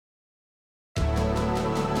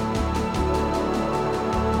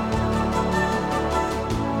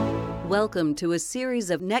Welcome to a series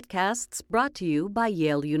of netcasts brought to you by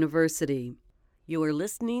Yale University. You are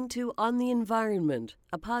listening to On the Environment,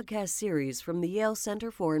 a podcast series from the Yale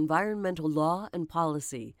Center for Environmental Law and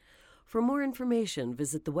Policy. For more information,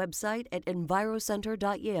 visit the website at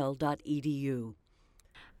envirocenter.yale.edu.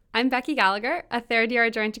 I'm Becky Gallagher, a third-year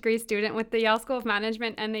joint degree student with the Yale School of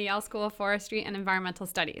Management and the Yale School of Forestry and Environmental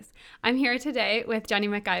Studies. I'm here today with Jenny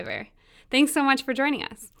McIvor. Thanks so much for joining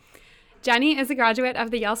us. Jenny is a graduate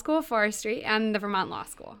of the Yale School of Forestry and the Vermont Law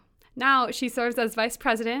School. Now she serves as Vice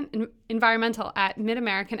President Environmental at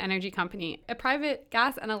MidAmerican Energy Company, a private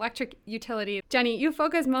gas and electric utility. Jenny, you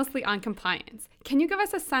focus mostly on compliance. Can you give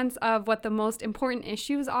us a sense of what the most important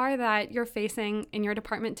issues are that you're facing in your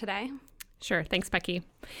department today? Sure. Thanks, Becky.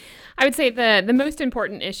 I would say the most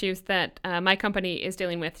important issues that my company is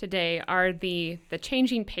dealing with today are the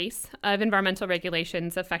changing pace of environmental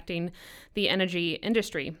regulations affecting the energy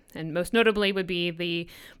industry. And most notably would be the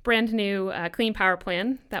brand new Clean Power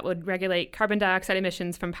Plan that would regulate carbon dioxide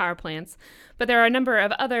emissions from power plants. But there are a number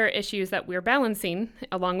of other issues that we're balancing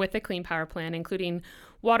along with the Clean Power Plan, including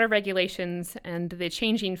water regulations and the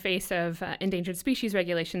changing face of endangered species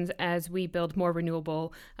regulations as we build more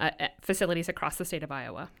renewable facilities across the state of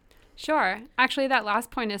Iowa. Sure. Actually, that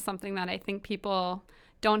last point is something that I think people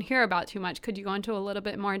don't hear about too much. Could you go into a little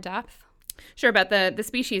bit more depth? Sure, about the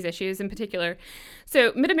species issues in particular.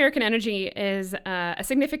 So MidAmerican Energy is a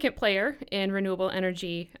significant player in renewable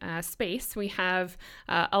energy space. We have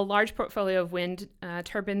a large portfolio of wind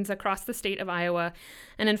turbines across the state of Iowa.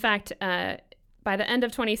 And in fact, by the end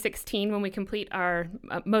of 2016, when we complete our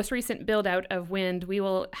most recent build out of wind, we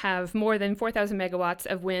will have more than 4,000 megawatts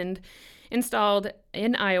of wind installed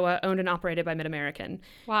in Iowa, owned and operated by MidAmerican.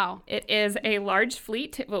 Wow. It is a large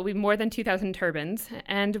fleet. It will be more than 2,000 turbines,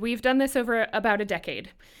 and we've done this over about a decade.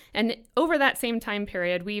 And over that same time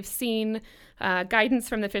period, we've seen guidance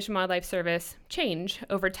from the Fish and Wildlife Service change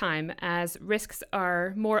over time as risks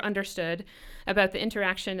are more understood about the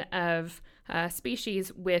interaction of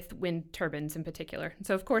species with wind turbines in particular.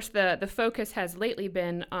 So, of course, the focus has lately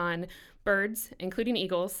been on birds, including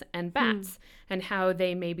eagles and bats, and how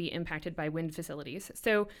they may be impacted by wind facilities.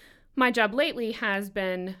 So my job lately has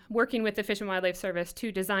been working with the Fish and Wildlife Service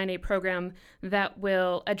to design a program that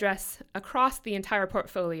will address across the entire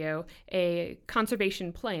portfolio a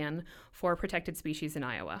conservation plan for protected species in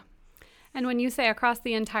Iowa. And when you say across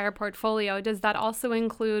the entire portfolio, does that also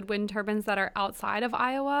include wind turbines that are outside of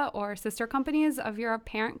Iowa or sister companies of your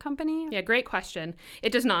parent company? Yeah, great question.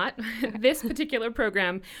 It does not. This particular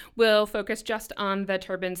program will focus just on the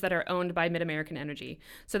turbines that are owned by MidAmerican Energy.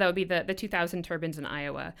 So that would be the 2,000 turbines in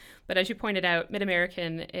Iowa. But as you pointed out,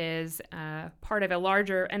 MidAmerican is part of a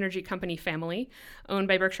larger energy company family owned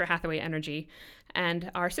by Berkshire Hathaway Energy.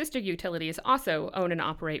 And our sister utilities also own and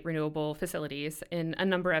operate renewable facilities in a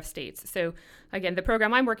number of states. So again, the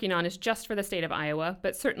program I'm working on is just for the state of Iowa,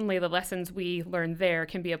 but certainly the lessons we learn there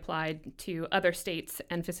can be applied to other states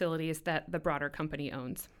and facilities that the broader company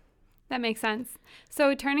owns. That makes sense.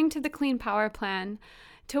 So turning to the Clean Power Plan,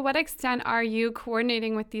 to what extent are you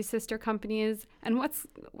coordinating with these sister companies, and what's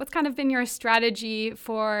kind of been your strategy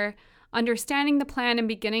for understanding the plan and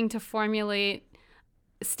beginning to formulate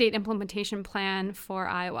state implementation plan for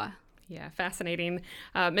Iowa? Yeah, fascinating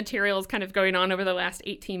materials kind of going on over the last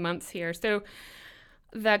 18 months here. So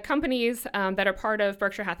the companies that are part of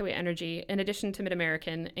Berkshire Hathaway Energy, in addition to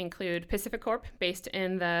MidAmerican, include PacifiCorp, based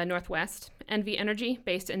in the Northwest, NV Energy,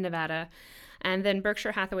 based in Nevada, and then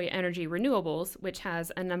Berkshire Hathaway Energy Renewables, which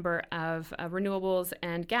has a number of renewables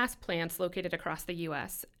and gas plants located across the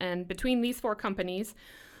U.S. And between these four companies,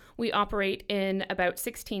 we operate in about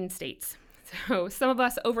 16 states. So some of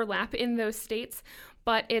us overlap in those states,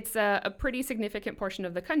 but it's a pretty significant portion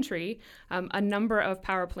of the country, a number of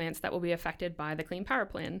power plants that will be affected by the Clean Power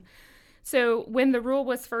Plan. So when the rule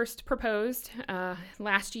was first proposed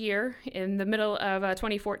last year, in the middle of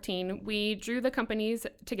 2014, we drew the companies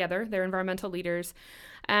together, their environmental leaders,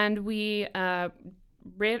 and we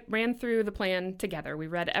ran through the plan together. We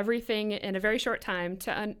read everything in a very short time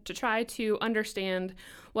to try to understand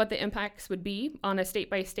what the impacts would be on a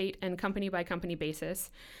state-by-state and company-by-company basis.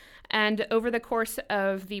 And over the course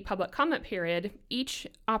of the public comment period, each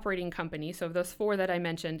operating company, so of those four that I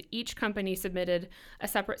mentioned, each company submitted a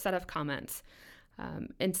separate set of comments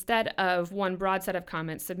instead of one broad set of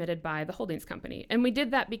comments submitted by the holdings company. And we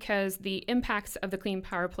did that because the impacts of the Clean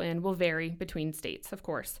Power Plan will vary between states, of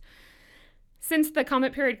course. Since the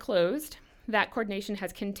comment period closed, that coordination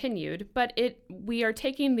has continued, but we are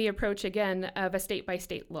taking the approach again of a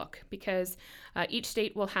state-by-state look because each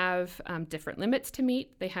state will have different limits to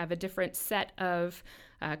meet. They have a different set of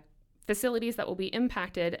facilities that will be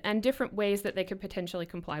impacted, and different ways that they could potentially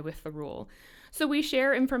comply with the rule. So we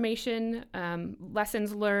share information,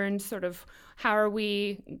 lessons learned, sort of how are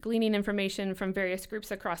we gleaning information from various groups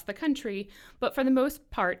across the country. But for the most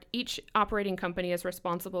part, each operating company is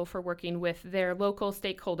responsible for working with their local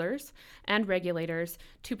stakeholders and regulators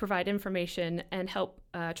to provide information and help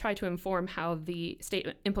try to inform how the state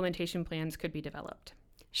implementation plans could be developed.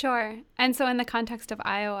 Sure. And so in the context of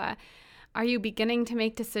Iowa, are you beginning to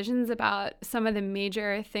make decisions about some of the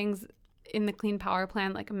major things in the Clean Power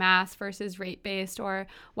Plan, like mass versus rate-based, or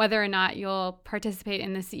whether or not you'll participate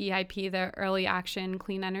in the CEIP, the Early Action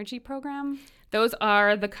Clean Energy Program? Those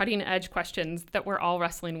are the cutting-edge questions that we're all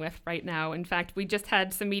wrestling with right now. In fact, we just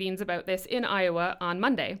had some meetings about this in Iowa on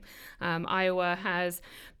Monday. Iowa has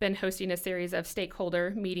been hosting a series of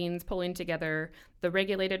stakeholder meetings, pulling together the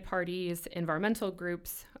regulated parties, environmental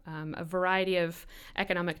groups, a variety of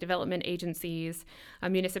economic development agencies,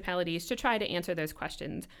 municipalities, to try to answer those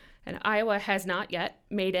questions. And Iowa has not yet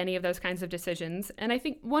made any of those kinds of decisions. And I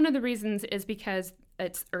think one of the reasons is because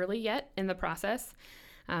it's early yet in the process.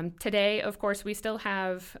 Today, of course, we still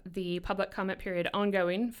have the public comment period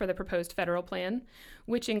ongoing for the proposed federal plan,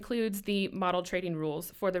 which includes the model trading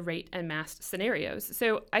rules for the rate and mass scenarios.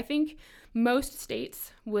 So I think most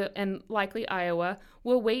states will, and likely Iowa,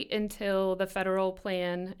 will wait until the federal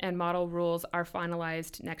plan and model rules are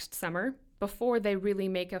finalized next summer before they really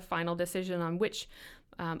make a final decision on which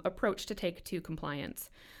approach to take to compliance.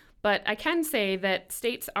 But I can say that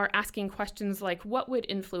states are asking questions like what would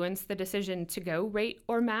influence the decision to go rate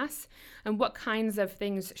or mass, and what kinds of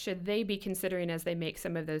things should they be considering as they make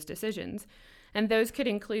some of those decisions. And those could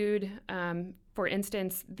include, for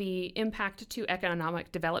instance, the impact to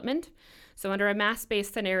economic development. So under a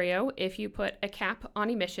mass-based scenario, if you put a cap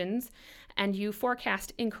on emissions and you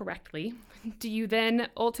forecast incorrectly, do you then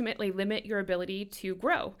ultimately limit your ability to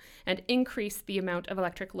grow and increase the amount of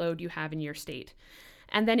electric load you have in your state?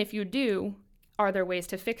 And then if you do, are there ways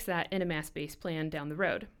to fix that in a mass-based plan down the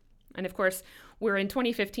road? And of course, we're in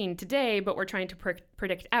 2015 today, but we're trying to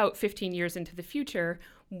predict out 15 years into the future,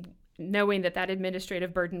 knowing that that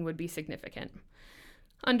administrative burden would be significant.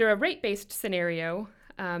 Under a rate-based scenario,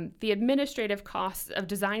 the administrative costs of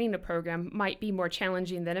designing a program might be more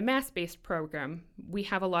challenging than a mass-based program. We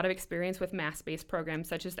have a lot of experience with mass-based programs,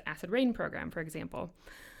 such as the acid rain program, for example.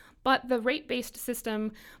 But the rate-based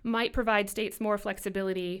system might provide states more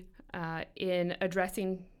flexibility in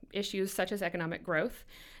addressing issues such as economic growth,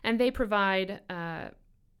 and they provide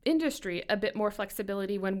industry a bit more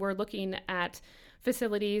flexibility when we're looking at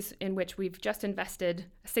facilities in which we've just invested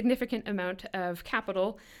a significant amount of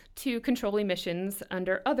capital to control emissions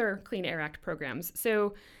under other Clean Air Act programs.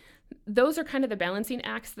 So those are kind of the balancing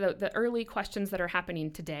acts, the early questions that are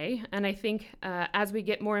happening today. And I think as we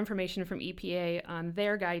get more information from EPA on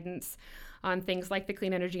their guidance on things like the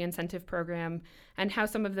Clean Energy Incentive Program and how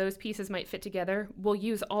some of those pieces might fit together, we'll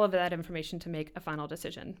use all of that information to make a final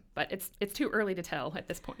decision. But it's too early to tell at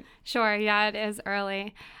this point. Sure, yeah, it is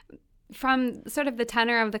early. From sort of the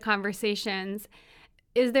tenor of the conversations,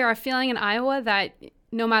 is there a feeling in Iowa that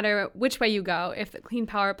no matter which way you go, if the Clean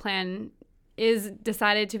Power Plan is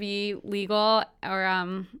decided to be legal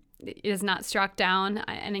or is not struck down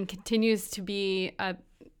and it continues to be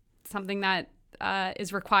something that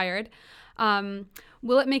is required,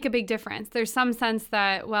 will it make a big difference? There's some sense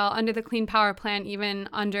that, well, under the Clean Power Plan, even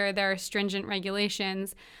under their stringent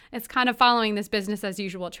regulations, it's kind of following this business as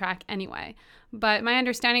usual track anyway. But my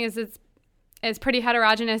understanding is it's pretty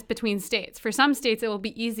heterogeneous between states. For some states, it will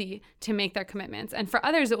be easy to make their commitments, and for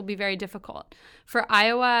others, it will be very difficult. For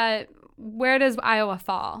Iowa, where does Iowa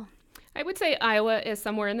fall? I would say Iowa is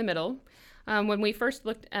somewhere in the middle. When we first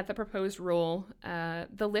looked at the proposed rule,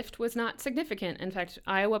 the lift was not significant. In fact,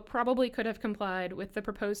 Iowa probably could have complied with the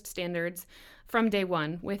proposed standards from day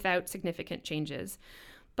one without significant changes.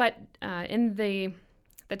 But in the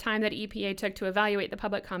time that EPA took to evaluate the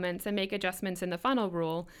public comments and make adjustments in the final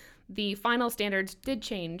rule, the final standards did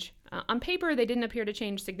change. On paper, they didn't appear to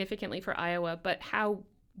change significantly for Iowa, but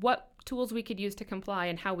what tools we could use to comply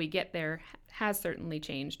and how we get there has certainly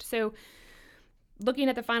changed. So looking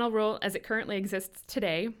at the final rule as it currently exists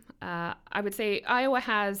today, I would say Iowa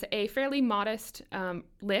has a fairly modest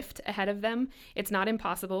lift ahead of them. It's not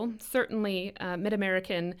impossible. Certainly,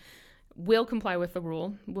 MidAmerican will comply with the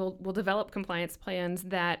rule. We'll develop compliance plans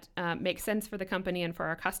that make sense for the company and for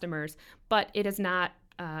our customers, but it is not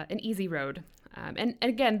an easy road. And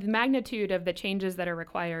again, the magnitude of the changes that are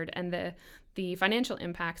required and the financial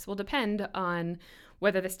impacts will depend on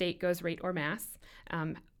whether the state goes rate or mass,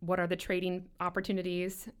 what are the trading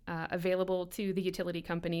opportunities available to the utility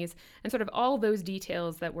companies, and sort of all those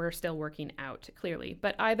details that we're still working out clearly.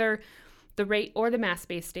 But either the rate or the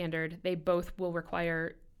mass-based standard, they both will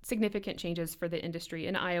require significant changes for the industry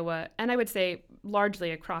in Iowa, and I would say largely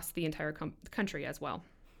across the entire country as well.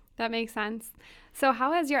 That makes sense. So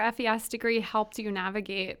how has your FES degree helped you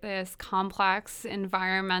navigate this complex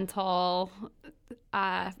environmental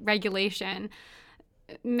regulation?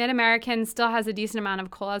 MidAmerican still has a decent amount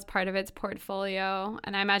of coal as part of its portfolio,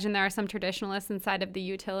 and I imagine there are some traditionalists inside of the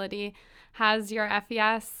utility. Has your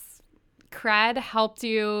FES cred helped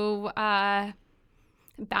you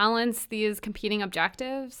balance these competing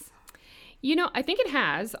objectives? I think it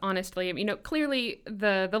has, honestly. Clearly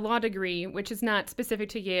the law degree, which is not specific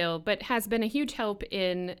to Yale, but has been a huge help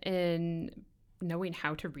in knowing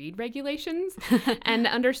how to read regulations and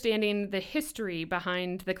understanding the history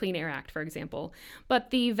behind the Clean Air Act, for example. But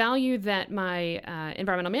the value that my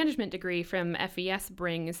environmental management degree from FES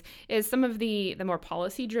brings is some of the more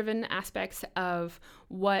policy-driven aspects of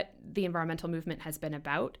what the environmental movement has been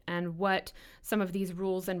about and what some of these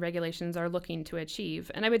rules and regulations are looking to achieve.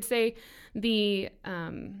 And I would say the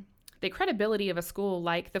credibility of a school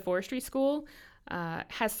like the forestry school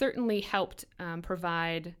has certainly helped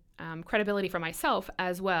provide credibility for myself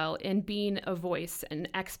as well in being a voice, an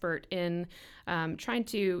expert in trying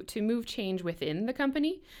to move change within the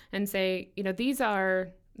company and say, these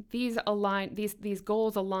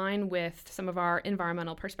goals align with some of our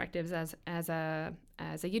environmental perspectives as a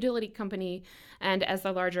utility company and as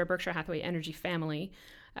the larger Berkshire Hathaway Energy family.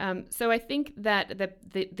 So I think that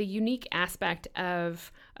the unique aspect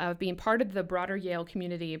of being part of the broader Yale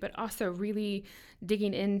community, but also really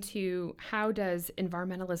digging into how does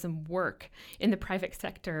environmentalism work in the private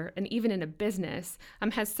sector and even in a business,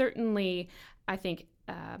 has certainly, I think,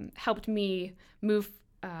 helped me move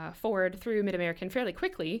forward through MidAmerican fairly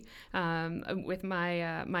quickly with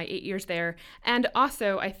my 8 years there, and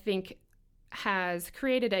also I think has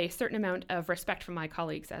created a certain amount of respect from my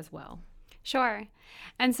colleagues as well. Sure.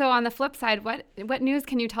 And so on the flip side, what news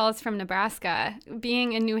can you tell us from Nebraska?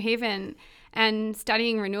 Being in New Haven and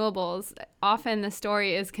studying renewables, often the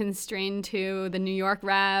story is constrained to the New York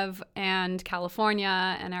Rev and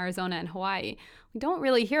California and Arizona and Hawaii. We don't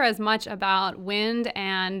really hear as much about wind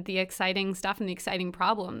and the exciting stuff and the exciting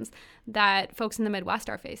problems that folks in the Midwest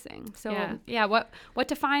are facing. So what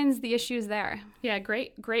defines the issues there? Yeah,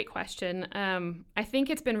 great question. I think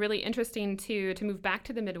it's been really interesting to move back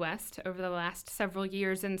to the Midwest over the last several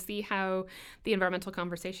years and see how the environmental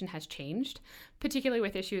conversation has changed, particularly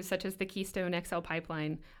with issues such as the Keystone XL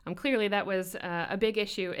pipeline. Clearly that was a big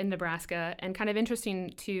issue in Nebraska and kind of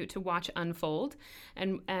interesting to watch unfold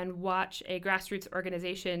and watch a grassroots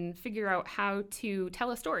organization figure out how to tell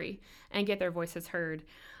a story and get their voices heard.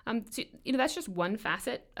 So, that's just one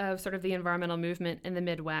facet of sort of the environmental movement in the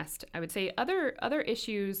Midwest. I would say other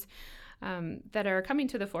issues that are coming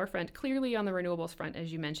to the forefront, clearly on the renewables front,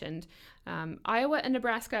 as you mentioned. Iowa and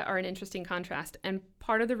Nebraska are an interesting contrast, and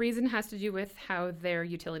part of the reason has to do with how their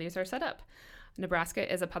utilities are set up.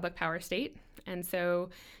 Nebraska is a public power state, and so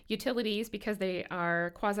utilities, because they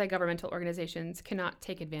are quasi-governmental organizations, cannot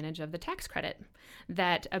take advantage of the tax credit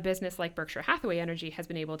that a business like Berkshire Hathaway Energy has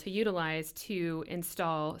been able to utilize to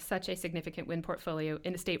install such a significant wind portfolio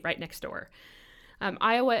in a state right next door.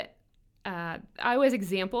 Iowa's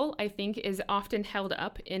example, I think, is often held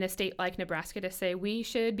up in a state like Nebraska to say we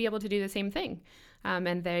should be able to do the same thing,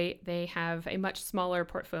 and they have a much smaller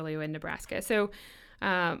portfolio in Nebraska. So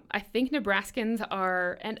I think Nebraskans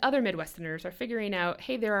and other Midwesterners are figuring out,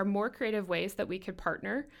 hey, there are more creative ways that we could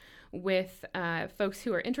partner with folks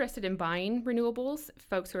who are interested in buying renewables,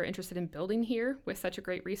 folks who are interested in building here with such a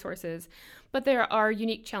great resources. But there are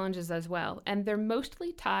unique challenges as well, and they're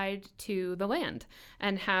mostly tied to the land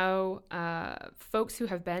and how folks who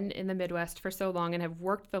have been in the Midwest for so long and have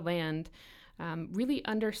worked the land really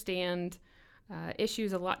understand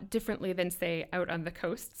issues a lot differently than, say, out on the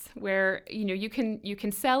coasts, where you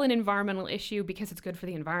can sell an environmental issue because it's good for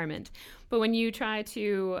the environment, but when you try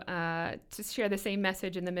to share the same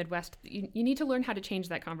message in the Midwest, you need to learn how to change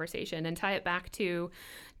that conversation and tie it back to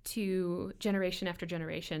generation after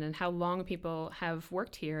generation and how long people have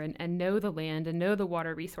worked here and know the land and know the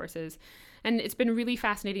water resources. And it's been really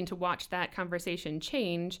fascinating to watch that conversation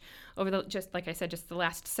change over just like I said, just the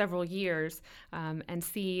last several years, and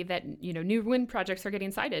see that new wind projects are getting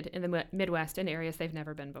sited in the Midwest in areas they've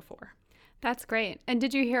never been before. That's great. And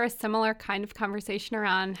did you hear a similar kind of conversation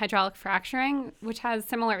around hydraulic fracturing, which has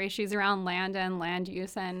similar issues around land and land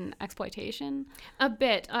use and exploitation? A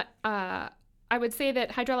bit. I would say that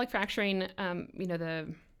hydraulic fracturing,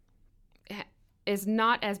 is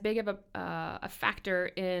not as big of a factor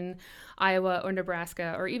in Iowa or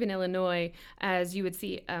Nebraska or even Illinois as you would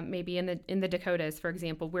see maybe in the Dakotas, for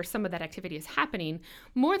example, where some of that activity is happening.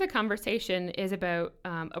 More the conversation is about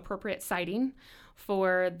appropriate siting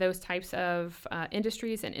for those types of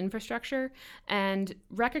industries and infrastructure, and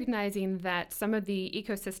recognizing that some of the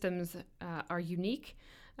ecosystems are unique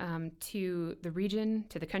to the region,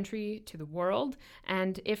 to the country, to the world.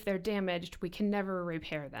 And if they're damaged, we can never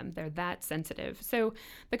repair them. They're that sensitive. So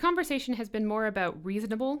the conversation has been more about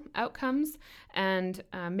reasonable outcomes and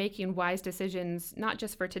making wise decisions, not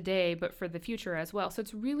just for today, but for the future as well. So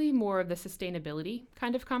it's really more of the sustainability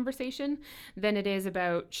kind of conversation than it is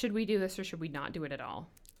about should we do this or should we not do it at all.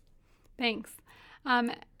 Thanks.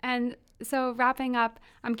 And so wrapping up,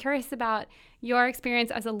 I'm curious about your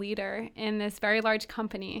experience as a leader in this very large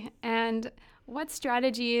company, and what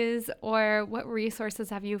strategies or what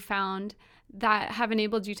resources have you found that have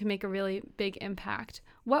enabled you to make a really big impact?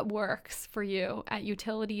 What works for you at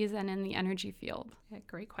utilities and in the energy field? Yeah,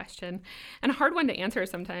 great question, and a hard one to answer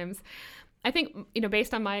sometimes. I think,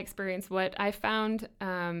 based on my experience, what I found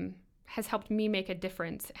has helped me make a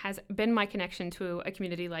difference has been my connection to a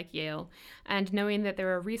community like Yale, and knowing that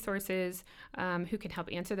there are resources who can help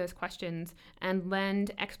answer those questions and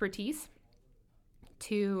lend expertise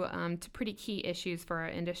to pretty key issues for our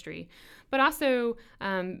industry, but also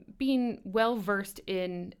being well versed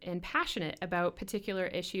in and passionate about particular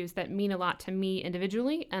issues that mean a lot to me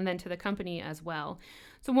individually and then to the company as well.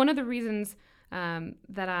 So one of the reasons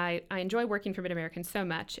that I enjoy working for MidAmerican so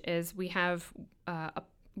much is we have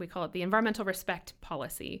we call it the environmental respect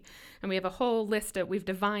policy. And we have a whole list we've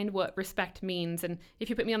defined what respect means. And if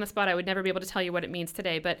you put me on the spot, I would never be able to tell you what it means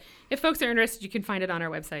today. But if folks are interested, you can find it on our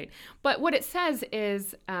website. But what it says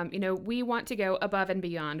is, we want to go above and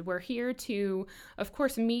beyond. We're here to, of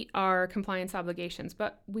course, meet our compliance obligations,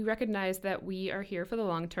 but we recognize that we are here for the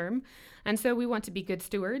long term. And so we want to be good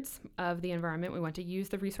stewards of the environment. We want to use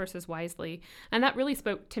the resources wisely. And that really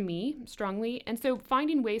spoke to me strongly. And so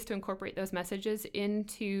finding ways to incorporate those messages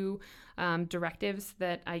into directives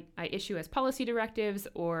that I issue as policy directives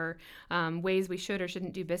or ways we should or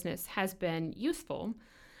shouldn't do business has been useful.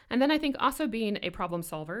 And then I think also being a problem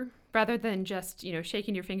solver rather than just,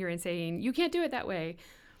 shaking your finger and saying, you can't do it that way.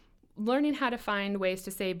 Learning how to find ways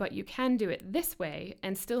to say, but you can do it this way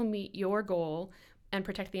and still meet your goal and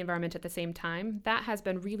protect the environment at the same time. That has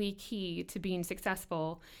been really key to being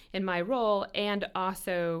successful in my role and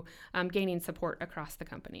also gaining support across the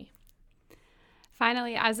company.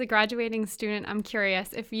 Finally, as a graduating student, I'm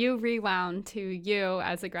curious, if you rewound to you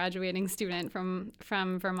as a graduating student from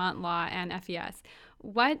Vermont Law and FES,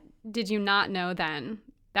 what did you not know then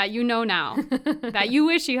that you know now that you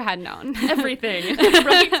wish you had known? Everything,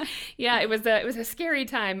 right? Yeah, it was a scary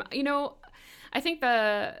time. I think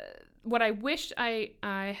what I wished I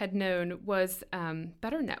had known was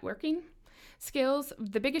better networking skills.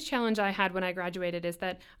 The biggest challenge I had when I graduated is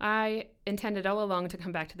that I intended all along to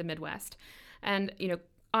come back to the Midwest. And,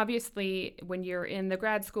 obviously, when you're in the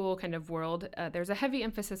grad school kind of world, there's a heavy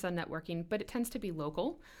emphasis on networking, but it tends to be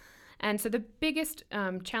local. And so the biggest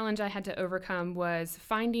challenge I had to overcome was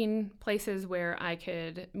finding places where I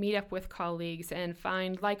could meet up with colleagues and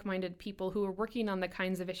find like-minded people who were working on the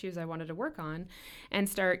kinds of issues I wanted to work on, and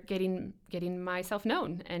start getting myself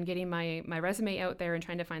known and getting my resume out there and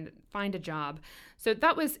trying to find a job. So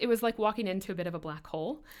it was like walking into a bit of a black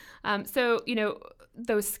hole.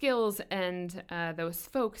 Those skills and those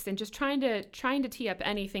folks, and just trying to tee up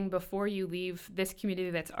anything before you leave this community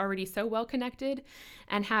that's already so well connected,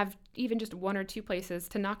 and have even just one or two places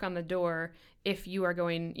to knock on the door if you are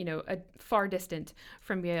going, a far distant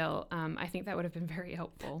from Yale. I think that would have been very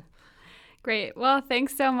helpful. Great. Well,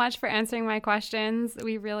 thanks so much for answering my questions.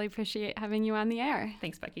 We really appreciate having you on the air.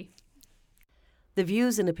 Thanks, Becky. The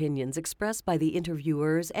views and opinions expressed by the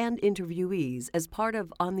interviewers and interviewees as part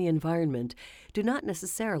of On the Environment do not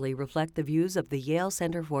necessarily reflect the views of the Yale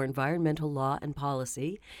Center for Environmental Law and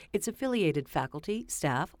Policy, its affiliated faculty,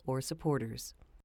 staff, or supporters.